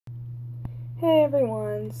Hey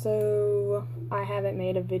everyone, so I haven't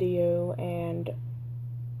made a video and,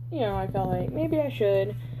 I felt like maybe I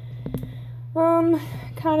should.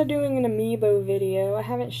 Kind of doing an Amiibo video. I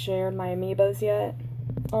haven't shared my Amiibos yet.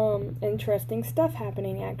 Interesting stuff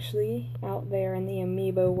happening actually out there in the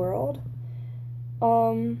Amiibo world.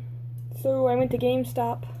 So I went to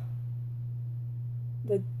GameStop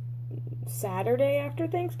the Saturday after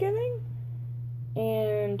Thanksgiving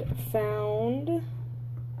and found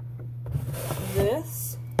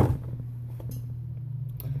this.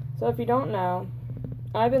 So if you don't know,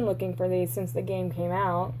 I've been looking for these since the game came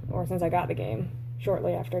out, or since I got the game,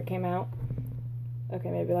 shortly after it came out. Okay,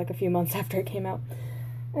 maybe like a few months after it came out.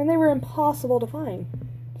 And they were impossible to find.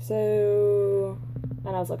 So,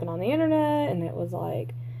 and I was looking on the internet, and it was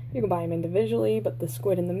like, you can buy them individually, but the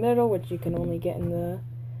squid in the middle, which you can only get in the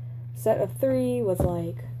set of 3, was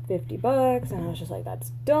like $50, and I was just like,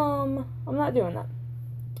 that's dumb. I'm not doing that.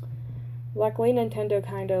 Luckily, Nintendo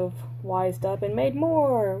kind of wised up and made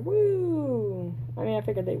more. Woo! I mean, I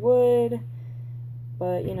figured they would,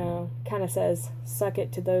 but, kind of says, suck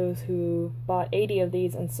it to those who bought 80 of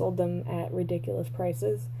these and sold them at ridiculous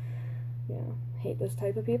prices. Hate those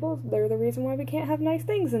type of people. They're the reason why we can't have nice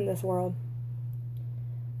things in this world.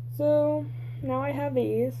 So, now I have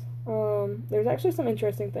these. There's actually some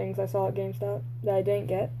interesting things I saw at GameStop that I didn't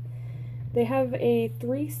get. They have a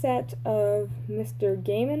 3 set of Mr.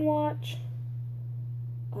 Game & Watch,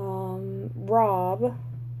 Rob,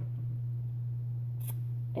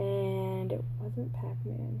 and it wasn't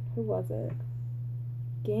Pac-Man. Who was it?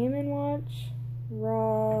 Game & Watch,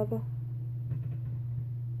 Rob.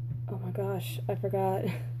 Oh my gosh, I forgot.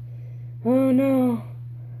 Oh no.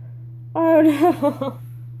 Oh no.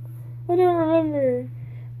 I don't remember.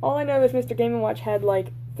 All I know is Mr. Game & Watch had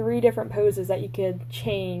like 3 different poses that you could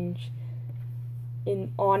change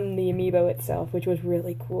on the Amiibo itself, which was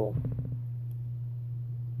really cool.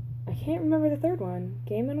 I can't remember the third one.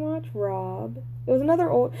 Game & Watch, Rob. It was another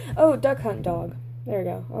old... Oh, Duck Hunt Dog. There we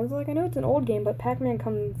go. I was like, I know it's an old game, but Pac-Man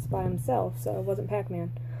comes by himself, so it wasn't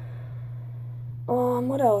Pac-Man.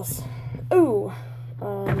 What else? Ooh.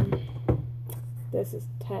 This is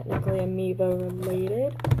technically Amiibo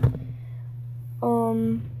related.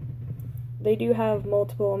 They do have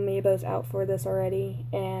multiple Amiibos out for this already,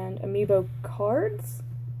 and Amiibo cards?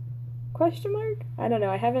 Question mark? I don't know,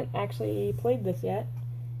 I haven't actually played this yet.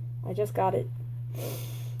 I just got it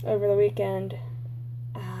over the weekend,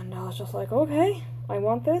 and I was just like, okay, I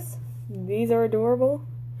want this. These are adorable.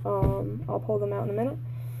 I'll pull them out in a minute.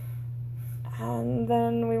 And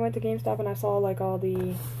then we went to GameStop and I saw like all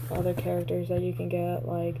the other characters that you can get,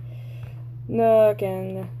 like Nook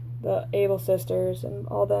and the Able sisters and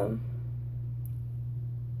all them.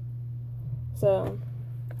 So,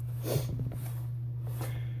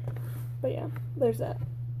 but yeah, there's that.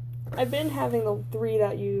 I've been having the 3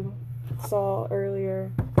 that you saw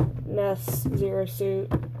earlier, Ness, Zero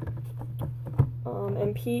Suit,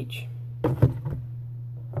 and Peach.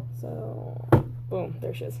 So, boom,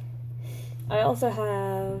 there she is. I also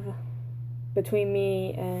have, between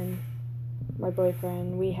me and my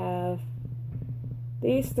boyfriend, we have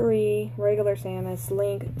these 3, regular Samus,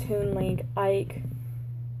 Link, Toon Link, Ike,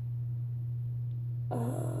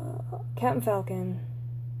 Captain Falcon,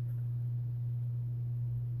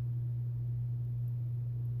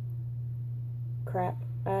 crap,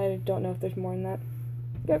 I don't know if there's more than that.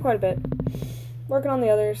 Got quite a bit. Working on the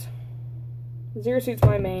others. Zero Suit's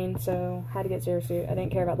my main, so had to get Zero Suit. I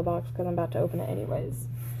didn't care about the box because I'm about to open it anyways.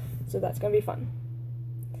 So that's going to be fun.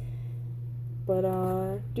 But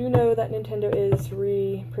do know that Nintendo is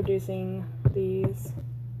reproducing these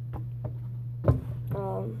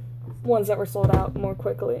ones that were sold out more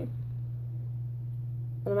quickly.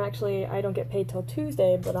 And I don't get paid till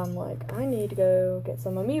Tuesday, but I'm like, I need to go get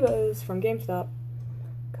some Amiibos from GameStop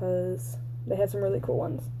because they had some really cool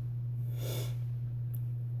ones.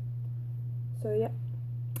 So yeah.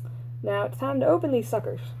 Now it's time to open these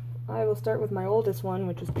suckers. I will start with my oldest one,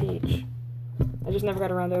 which is Peach. I just never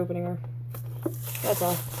got around to opening her. That's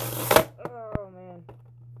all. Oh man.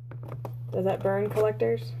 Does that burn,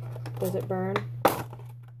 collectors? Does it burn?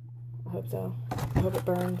 I hope so. I hope it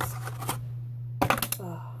burns.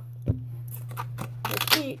 There's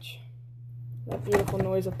Peach. That beautiful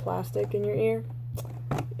noise of plastic in your ear.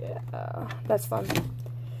 Yeah, that's fun.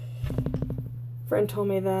 Friend told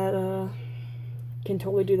me that can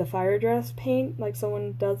totally do the fire dress paint like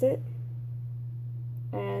someone does it,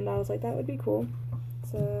 and I was like, that would be cool.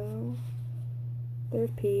 So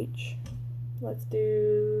there's Peach. Let's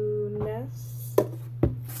do Ness.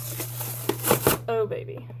 Oh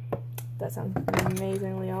baby, that sounds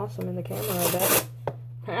amazingly awesome in the camera, I bet.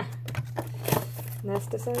 Ness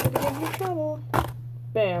decided to give me trouble.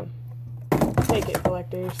 Bam. Take it,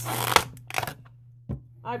 collectors.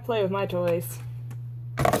 I play with my toys.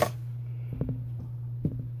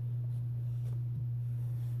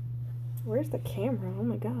 Where's the camera? Oh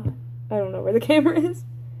my god. I don't know where the camera is.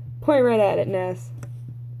 Point right at it, Ness.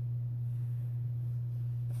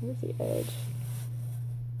 Where's the edge?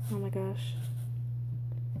 Oh my gosh.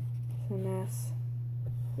 So Ness.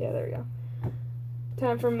 Yeah, there we go.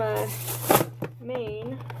 Time for my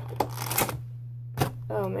main.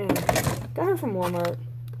 Oh man. Got her from Walmart.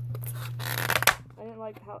 I didn't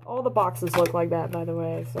like how all the boxes look like that, by the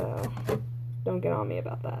way, so don't get on me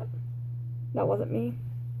about that. That wasn't me.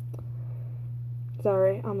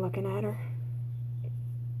 Sorry, I'm looking at her.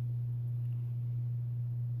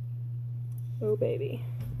 Oh baby.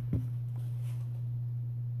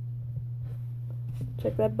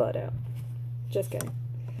 Check that butt out. Just kidding.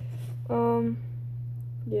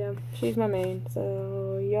 Yeah, she's my main,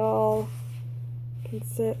 so y'all can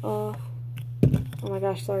sit off. Oh my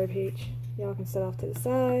gosh, sorry Peach. Y'all can sit off to the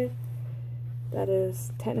side. That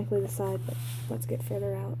is technically the side, but let's get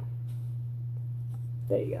further out.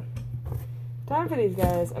 There you go. Time for these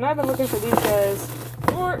guys, and I've been looking for these guys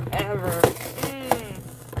forever.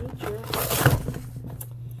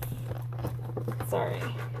 Sorry.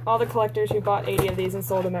 All the collectors who bought 80 of these and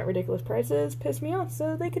sold them at ridiculous prices pissed me off,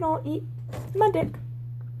 so they can all eat my dick.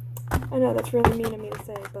 I know that's really mean of me to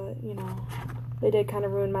say, but, you know, they did kind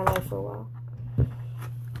of ruin my life for a while.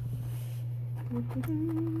 Oh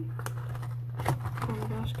my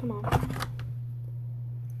gosh, come on.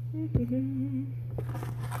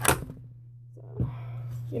 So,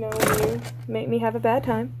 you know, when you make me have a bad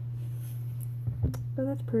time. But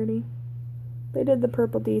that's pretty. They did the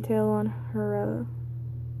purple detail on her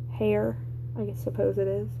hair, I suppose it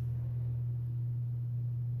is.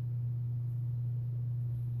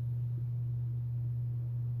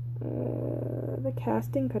 The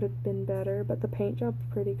casting could have been better, but the paint job's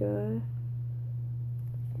pretty good.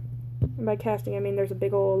 And by casting, I mean there's a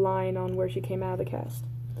big old line on where she came out of the cast.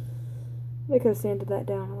 They could have sanded that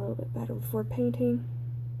down a little bit better before painting.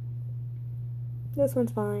 This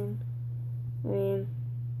one's fine. I mean,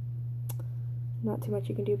 not too much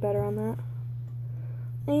you can do better on that.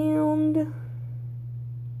 And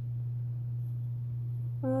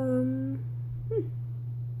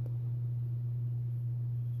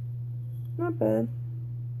not bad.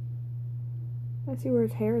 I see where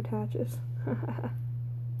his hair attaches.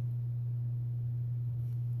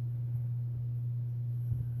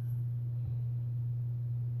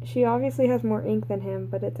 She obviously has more ink than him,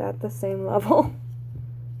 but it's at the same level.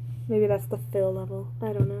 Maybe that's the fill level.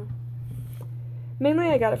 I don't know. Mainly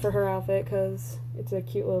I got it for her outfit because it's a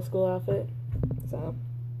cute little school outfit. So,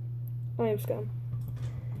 I am scum.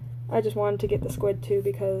 I just wanted to get the squid too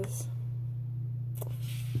because,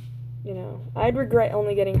 you know, I'd regret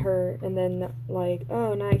only getting her and then like,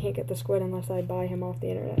 oh, now I can't get the squid unless I buy him off the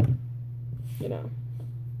internet. You know.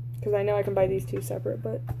 Because I know I can buy these two separate,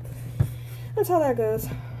 but that's how that goes.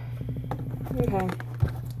 Okay.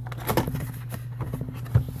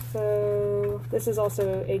 So, this is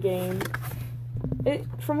also a game.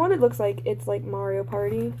 From what it looks like, it's like Mario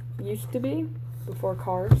Party used to be, before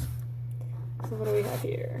Cars. So what do we have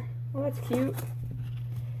here? Oh, that's cute.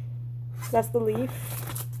 That's the leaf.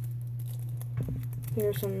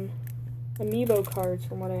 Here's some Amiibo cards,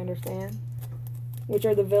 from what I understand. Which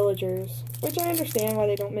are the villagers. Which I understand why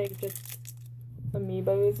they don't make just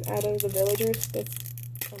Amiibos out of the villagers. That's,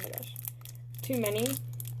 oh my gosh, too many.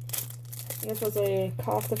 And this was a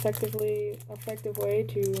cost-effective way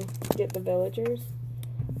to get the villagers.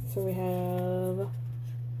 So we have,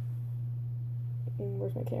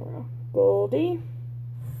 where's my camera? Goldie.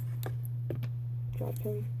 Drop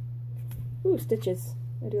him. Ooh, Stitches.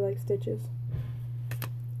 I do like Stitches.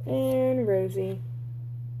 And Rosie.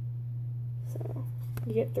 So,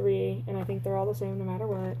 you get 3, and I think they're all the same no matter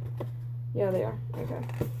what. Yeah, they are. Okay.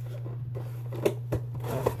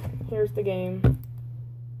 Here's the game.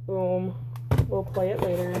 Boom. We'll play it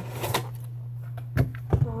later.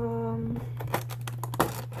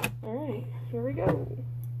 Alright, here we go.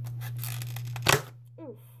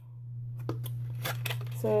 Oof.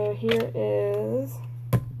 So here is,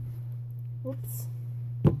 whoops.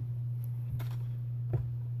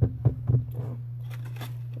 Oh.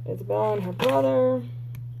 Isabella and her brother,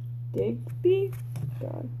 Digby.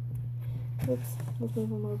 God. Let's move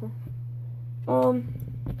him over.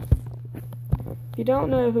 If you don't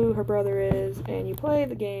know who her brother is and you play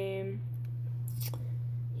the game,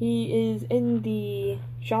 he is in the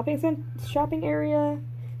shopping area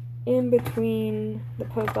in between the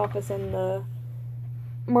post office and the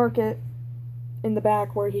market, in the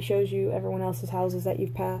back where he shows you everyone else's houses that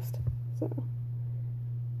you've passed. So,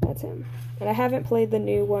 that's him. And I haven't played the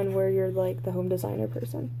new one where you're, like, the home designer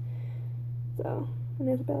person. So, and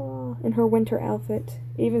Isabella in her winter outfit.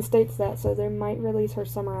 It even states that, so they might release her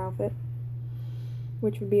summer outfit,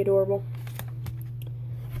 which would be adorable.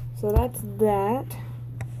 So that's that.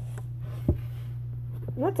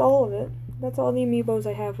 And that's all of it. That's all the Amiibos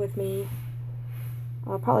I have with me.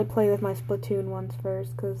 I'll probably play with my Splatoon ones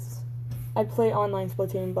first, because I'd play online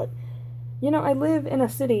Splatoon, but, you know, I live in a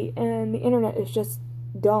city, and the internet is just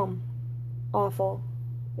dumb. Awful.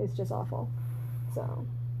 It's just awful. So,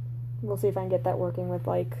 we'll see if I can get that working with,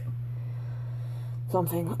 like,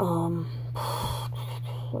 something,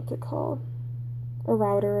 what's it called? A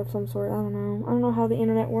router of some sort, I don't know. I don't know how the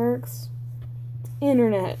internet works.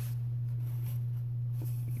 Internet.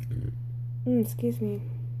 Excuse me.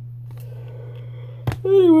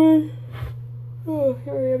 Anyway. Oh,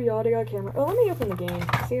 here we have the audio camera. Oh, let me open the game.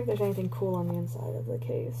 See if there's anything cool on the inside of the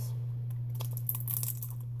case.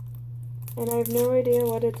 And I have no idea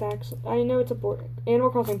what it's actually... I know it's a board... Animal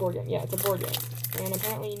Crossing board game. Yeah, it's a board game. And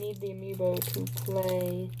apparently you need the Amiibo to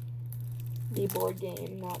play the board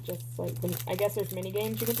game, not just, like... I guess there's mini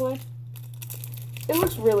games you can play. It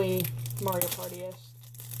looks really Mario Party-ish.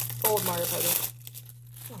 Old Mario Party.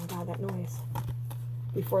 Oh god, that noise.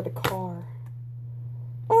 Before the car.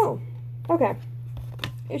 Oh! Okay.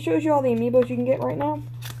 It shows you all the Amiibos you can get right now.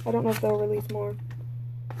 I don't know if they'll release more.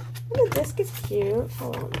 Oh, the disc is cute.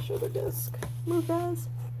 Hold on, let me show the disc. Look, guys.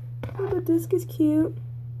 Oh, the disc is cute.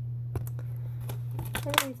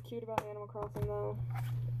 Everything's cute about Animal Crossing, though.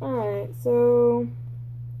 Alright, so...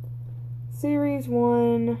 Series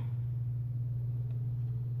 1...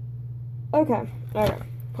 Okay,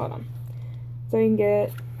 hold on. So you can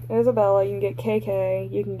get Isabella, you can get KK,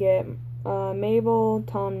 you can get Mabel,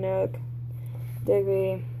 Tom Nook,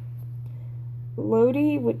 Digby,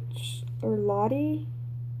 Lottie, Lottie,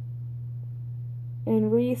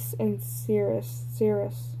 and Reese and Cirrus.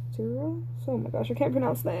 Oh my gosh, I can't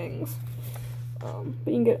pronounce things. But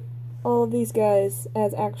you can get all of these guys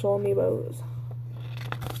as actual Amiibos.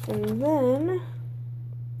 And then,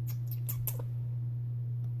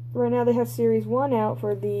 right now they have Series 1 out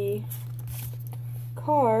for the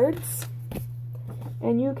cards.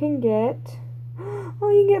 And you can get, oh,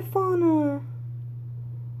 you can get Fauna.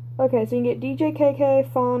 Okay, so you can get DJ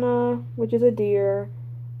KK, Fauna, which is a deer,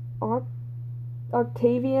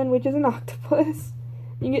 Octavian, which is an octopus.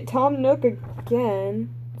 You can get Tom Nook again.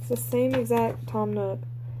 It's the same exact Tom Nook.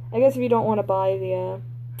 I guess if you don't want to buy the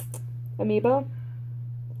Amiibo.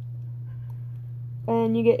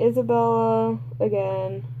 And you get Isabella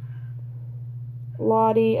again.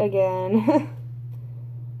 Lottie again.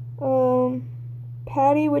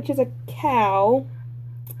 Patty, which is a cow.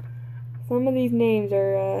 Some of these names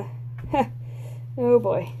are, oh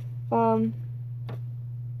boy.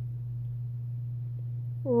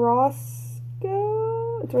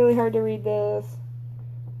 Roscoe? It's really hard to read this.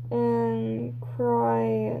 And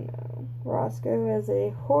Roscoe is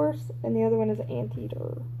a horse, and the other one is an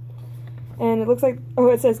anteater. And it looks like, oh,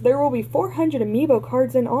 it says there will be 400 Amiibo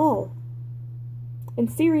cards in all. In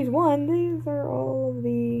Series 1, these are all of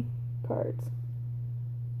the cards.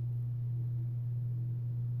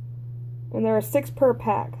 And there are 6 per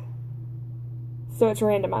pack. So it's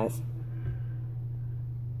randomized.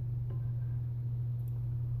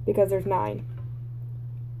 Because there's 9.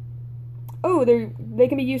 Oh, they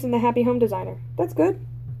can be used in the Happy Home Designer. That's good.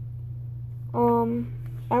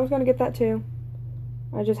 I was gonna get that too.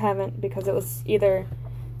 I just haven't because it was either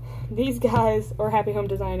these guys or Happy Home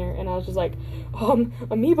Designer, and I was just like,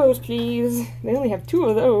 Amiibos please. They only have 2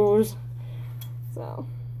 of those. So,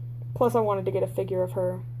 plus I wanted to get a figure of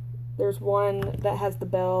her. There's one that has the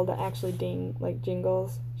bell that actually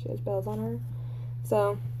jingles. She has bells on her.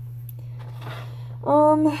 So,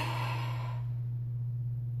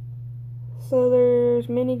 so there's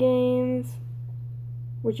mini games,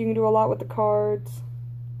 which you can do a lot with the cards.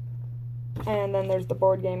 And then there's the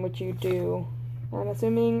board game, which you do, I'm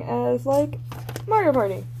assuming, as, like, Mario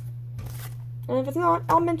Party. And if it's not,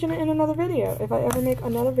 I'll mention it in another video, if I ever make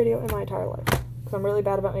another video in my entire life. Because I'm really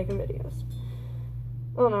bad about making videos.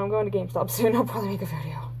 Oh no, I'm going to GameStop soon, I'll probably make a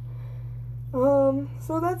video.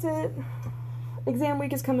 So that's it. Exam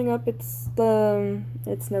week is coming up, it's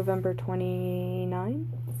November 29th.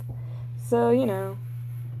 So, you know,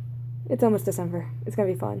 it's almost December. It's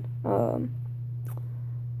gonna be fun.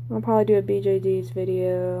 I'll probably do a BJD's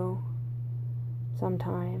video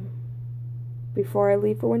sometime before I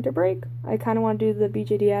leave for winter break. I kind of want to do the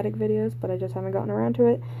BJD Attic videos, but I just haven't gotten around to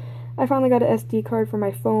it. I finally got an SD card for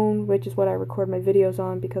my phone, which is what I record my videos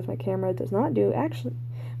on because my camera does not do, actually,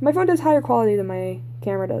 My phone does higher quality than my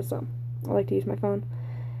camera does, so I like to use my phone.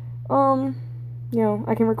 You know,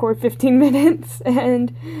 I can record 15 minutes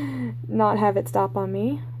and not have it stop on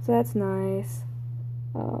me, so that's nice.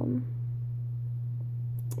 But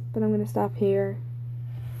I'm gonna stop here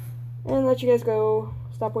and let you guys go.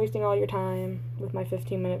 Stop wasting all your time with my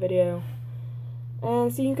 15-minute video.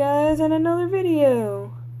 And see you guys in another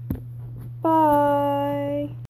video. Bye!